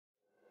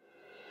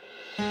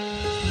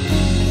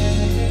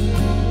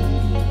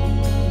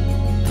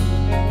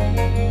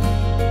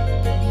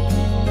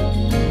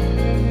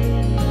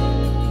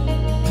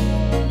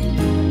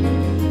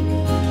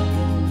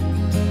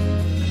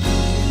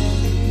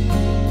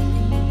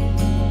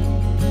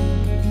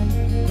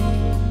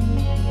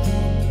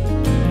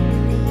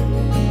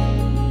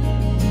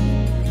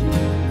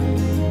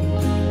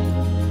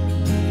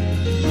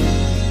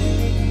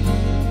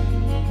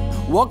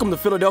Welcome to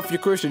Philadelphia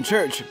Christian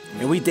Church,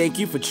 and we thank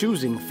you for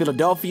choosing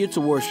Philadelphia to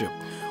worship.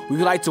 We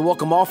would like to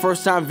welcome all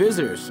first-time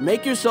visitors.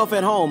 Make yourself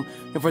at home,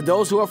 and for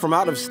those who are from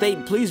out of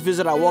state, please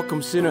visit our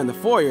Welcome Center in the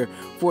foyer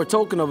for a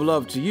token of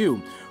love to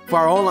you. For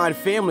our online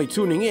family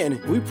tuning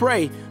in, we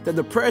pray that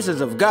the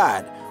presence of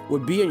God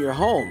would be in your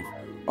home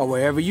or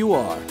wherever you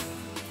are.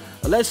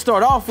 Let's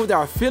start off with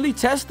our Philly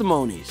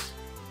testimonies.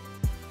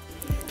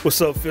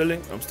 What's up, Philly?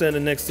 I'm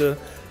standing next to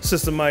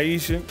Sister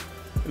Maisha.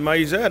 And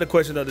Maisha, I had a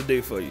question of the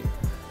day for you.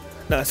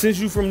 Now, since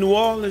you from New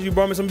Orleans, you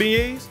brought me some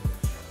beignets?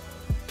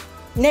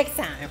 Next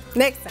time.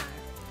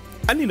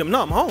 I need them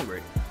now. I'm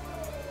hungry.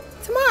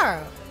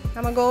 Tomorrow.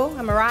 I'm going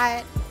to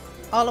ride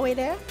all the way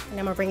there, and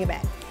I'm going to bring it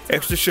back.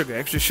 Extra sugar. All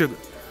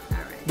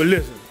right. But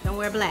listen. Don't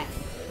wear black.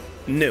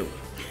 No.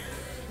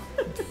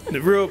 The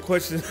real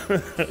question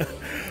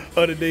of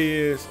the day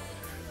is,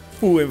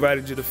 who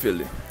invited you to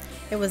Philly?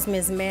 It was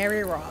Miss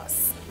Mary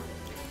Ross.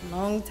 A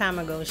long time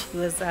ago. She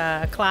was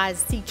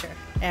Clyde's teacher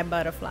at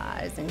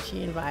Butterflies, and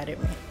she invited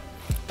me.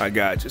 I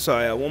got you. So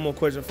I have one more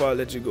question before I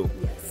let you go.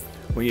 Yes.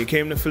 When you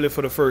came to Philly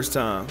for the first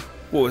time,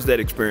 what was that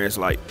experience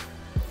like?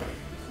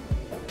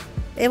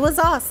 It was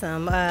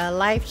awesome.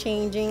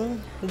 Life-changing,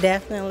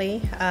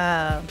 definitely.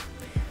 I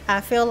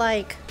feel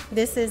like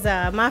this is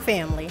my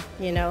family,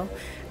 you know.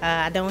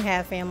 I don't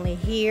have family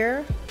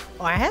here,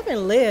 or I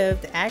haven't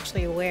lived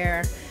actually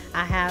where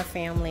I have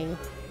family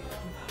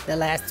the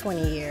last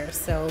 20 years.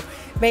 So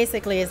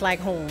basically it's like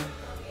home.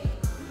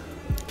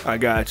 I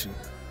got you.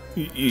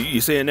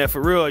 You saying that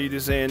for real, or you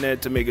just saying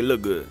that to make it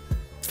look good?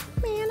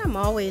 Man, I'm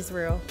always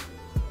real.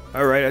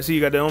 All right, I see you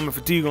got the helmet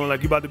fatigue on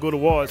like you about to go to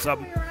war or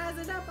something.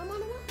 Rising up, I'm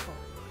on the wall.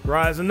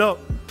 Rising up.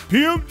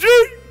 PMG!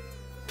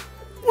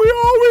 We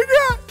all we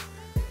got!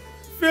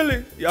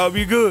 Philly, y'all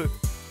be good.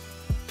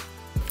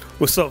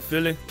 What's up,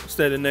 Philly?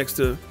 Standing next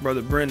to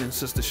Brother Brendan,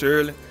 Sister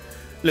Shirley.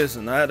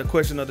 Listen, I had a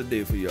question of the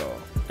day for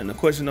y'all. And the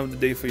question of the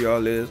day for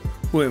y'all is,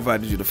 who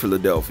invited you to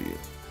Philadelphia?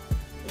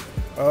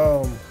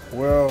 Well,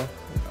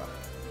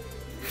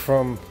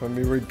 let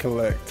me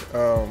recollect.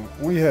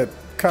 We had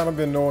kind of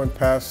been knowing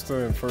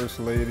Pastor and First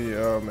Lady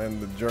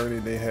and the journey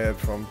they had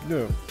from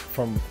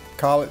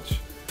college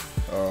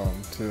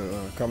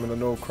to coming to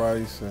know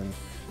Christ and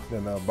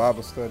then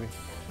Bible study.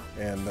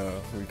 And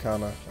we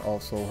kind of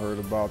also heard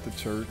about the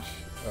church.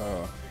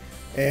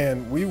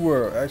 And we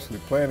were actually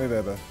planted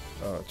at a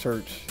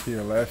church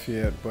here in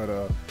Lafayette, but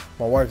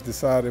my wife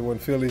decided when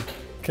Philly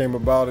came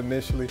about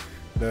initially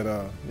that,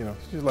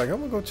 she was like, I'm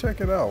gonna go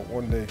check it out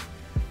one day.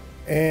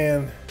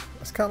 And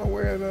that's kind of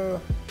where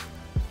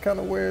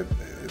it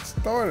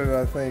started,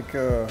 I think.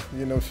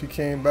 She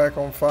came back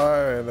on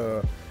fire, and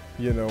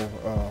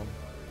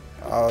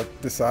I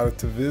decided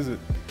to visit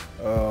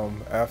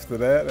after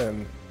that,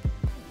 and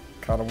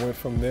kind of went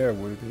from there.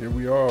 Here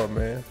we are,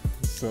 man.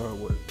 It's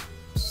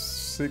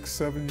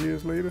 6-7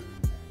 years later.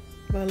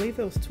 Well, I believe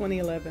it was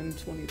 2011,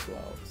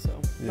 2012, so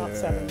about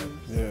 7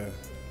 years.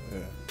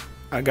 Yeah.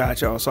 I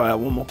got y'all, so I have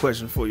one more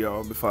question for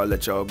y'all before I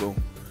let y'all go.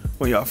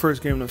 When y'all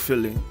first came to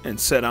Philly and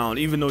sat down,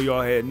 even though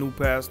y'all had new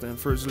pastor and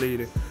first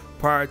lady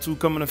prior to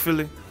coming to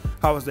Philly,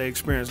 how was that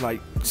experience like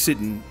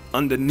sitting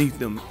underneath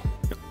them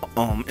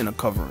in a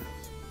covering?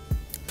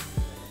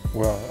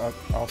 Well,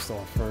 I'll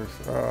start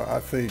first. I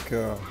think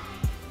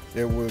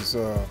it was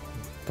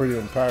pretty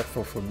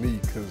impactful for me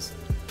because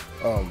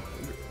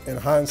in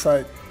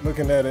hindsight,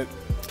 looking at it,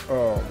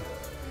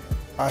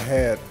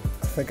 I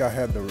think I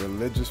had the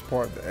religious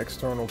part, the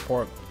external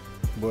part,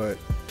 but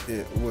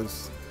it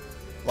was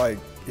like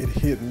it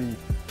hit me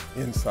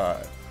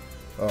inside.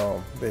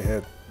 I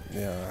had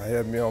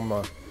me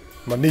on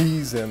my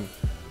knees and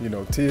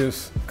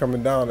tears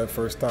coming down that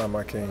first time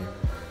I came.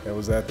 It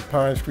was at the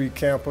Pine Street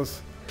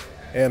campus,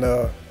 and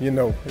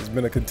it's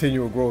been a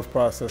continual growth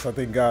process. I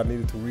think God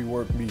needed to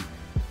rework me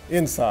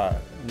inside,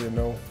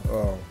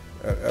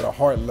 at a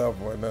heart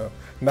level, and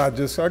not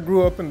just. I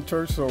grew up in the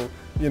church, so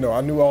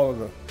I knew all of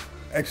the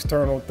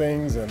external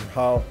things and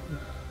how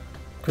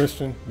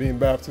Christian, being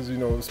Baptist,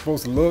 is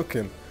supposed to look,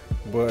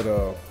 but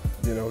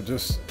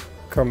just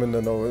coming to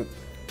know it,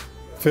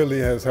 Philly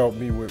has helped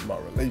me with my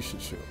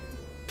relationship,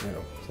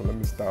 so let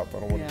me stop. I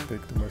don't want to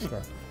take too much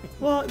time.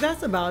 Well,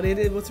 that's about it.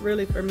 It was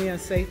really, for me, a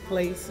safe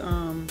place.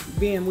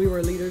 Being we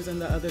were leaders in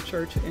the other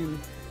church, and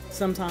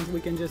sometimes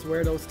we can just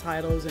wear those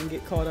titles and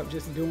get caught up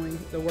just doing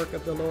the work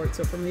of the Lord.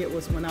 So for me, it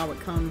was when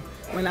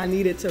I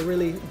needed to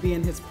really be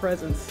in his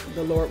presence,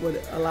 the Lord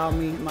would allow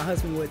me, my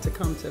husband would, to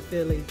come to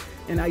Philly.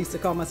 And I used to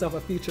call myself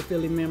a future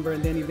Philly member,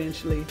 and then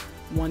eventually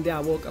one day I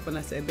woke up and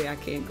I said, babe, I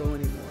can't go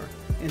anymore.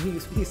 And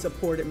he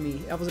supported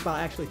me. That was about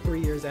actually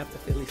 3 years after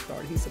Philly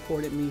started. He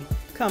supported me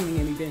coming,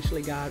 and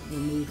eventually God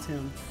removed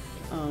him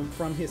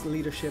from his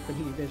leadership,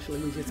 and we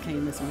just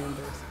came as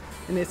members.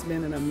 And it's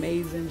been an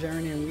amazing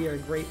journey, and we are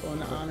grateful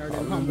and honored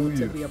and humbled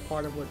to be a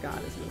part of what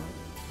God is doing.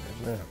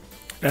 Amen.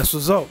 That's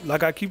what's up.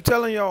 Like I keep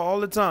telling y'all all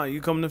the time,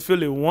 you come to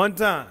Philly one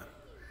time,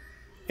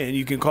 and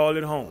you can call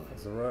it home.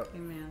 That's a wrap.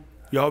 Amen.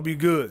 Y'all be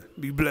good.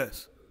 Be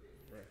blessed.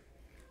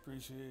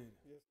 Appreciate it.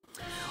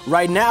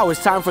 Right now,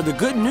 it's time for the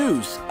good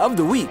news of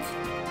the week.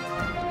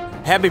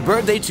 Happy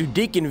birthday to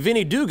Deacon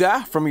Vinny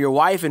Duga from your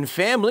wife and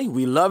family.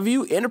 We love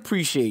you and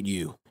appreciate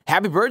you.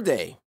 Happy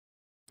birthday.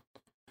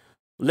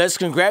 Let's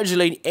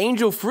congratulate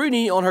Angel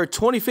Freeney on her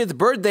 25th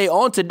birthday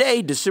on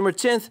today, December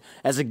 10th,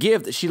 as a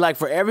gift she'd like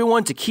for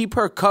everyone to keep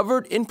her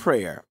covered in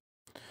prayer.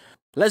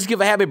 Let's give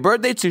a happy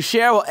birthday to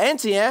Cheryl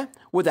Antien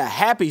with a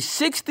happy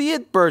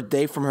 60th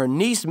birthday from her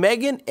niece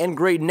Megan and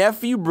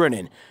great-nephew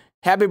Brennan.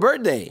 Happy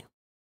birthday.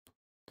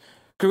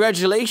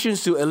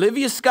 Congratulations to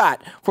Olivia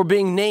Scott for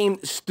being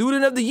named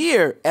Student of the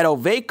Year at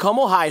Ovey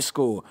Como High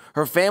School.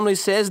 Her family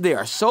says they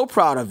are so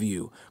proud of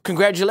you.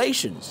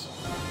 Congratulations.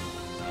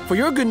 For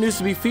your good news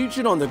to be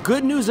featured on the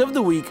Good News of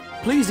the Week,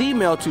 please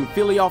email to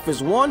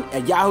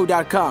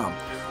phillyoffice1@yahoo.com.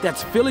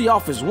 That's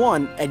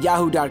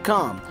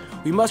phillyoffice1@yahoo.com.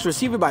 We must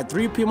receive it by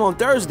 3 p.m. on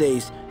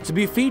Thursdays to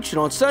be featured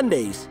on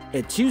Sundays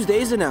at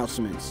Tuesday's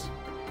announcements.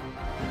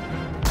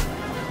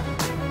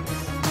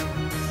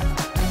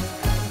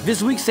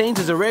 This week's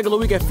Saints is a regular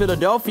week at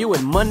Philadelphia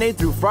with Monday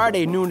through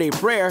Friday noonday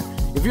prayer.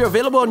 If you're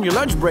available on your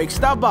lunch break,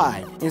 stop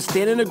by and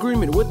stand in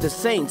agreement with the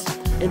Saints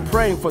in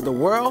praying for the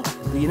world,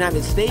 the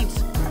United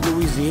States,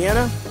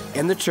 Louisiana,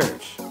 and the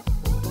church.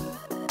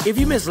 If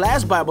you missed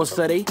last Bible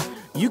study,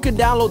 you can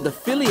download the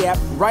Philly app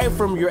right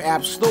from your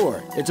app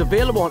store. It's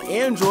available on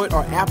Android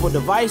or Apple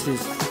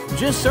devices.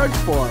 Just search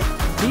for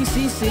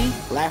PCC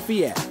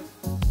Lafayette.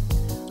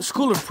 The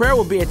School of Prayer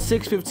will be at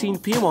 6:15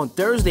 p.m. on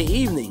Thursday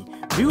evening.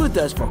 Be with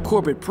us for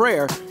corporate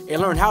prayer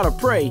and learn how to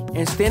pray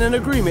and stand in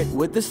agreement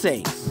with the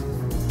saints.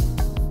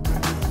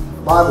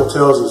 The Bible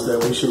tells us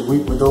that we should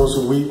weep with those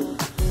who weep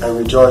and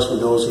rejoice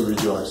with those who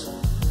rejoice.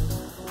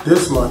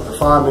 This month, the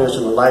Fire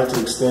Ministry would like to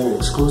extend an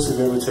exclusive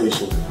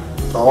invitation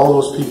to all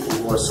those people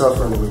who are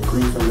suffering with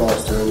grief and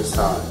loss during this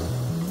time.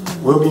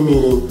 We'll be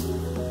meeting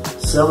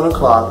 7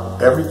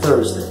 o'clock every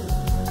Thursday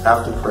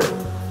after prayer.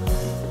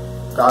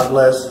 God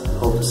bless and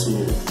hope to see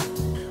you.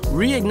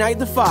 Reignite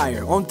the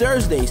fire on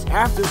Thursdays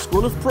after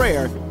School of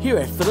Prayer here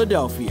at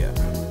Philadelphia.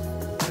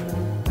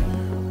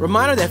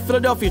 Reminder that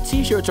Philadelphia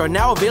t-shirts are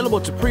now available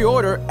to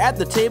pre-order at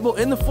the table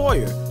in the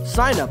foyer.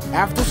 Sign up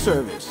after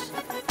service.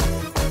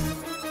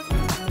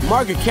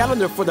 Mark your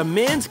calendar for the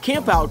men's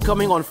campout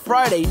coming on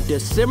Friday,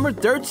 December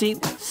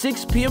 13th,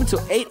 6 p.m.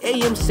 to 8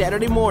 a.m.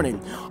 Saturday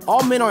morning.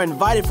 All men are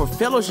invited for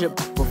fellowship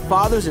for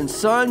fathers and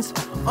sons,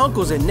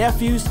 uncles and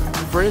nephews,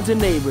 friends and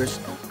neighbors.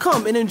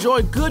 Come and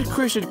enjoy good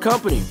Christian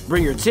company.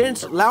 Bring your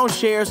tents, lounge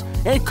chairs,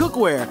 and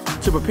cookware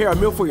to prepare a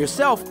meal for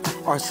yourself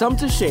or some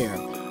to share.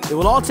 It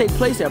will all take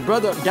place at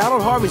Brother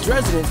Donald Harvey's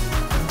residence,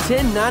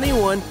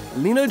 1091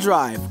 Lena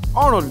Drive,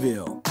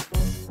 Arnoldville.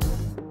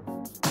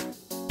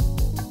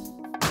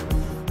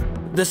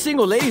 The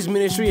Single Ladies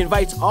Ministry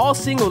invites all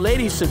single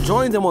ladies to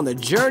join them on the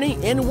journey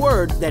and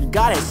word that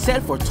God has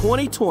set for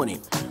 2020.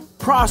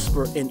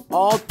 Prosper in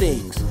all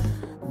things.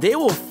 They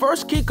will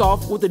first kick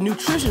off with a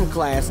nutrition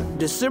class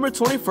December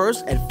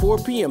 21st at 4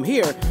 p.m.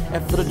 here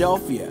at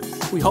Philadelphia.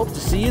 We hope to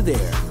see you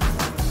there.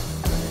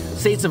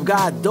 Saints of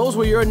God, those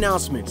were your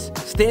announcements.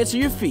 Stand to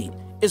your feet.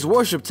 It's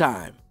worship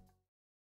time.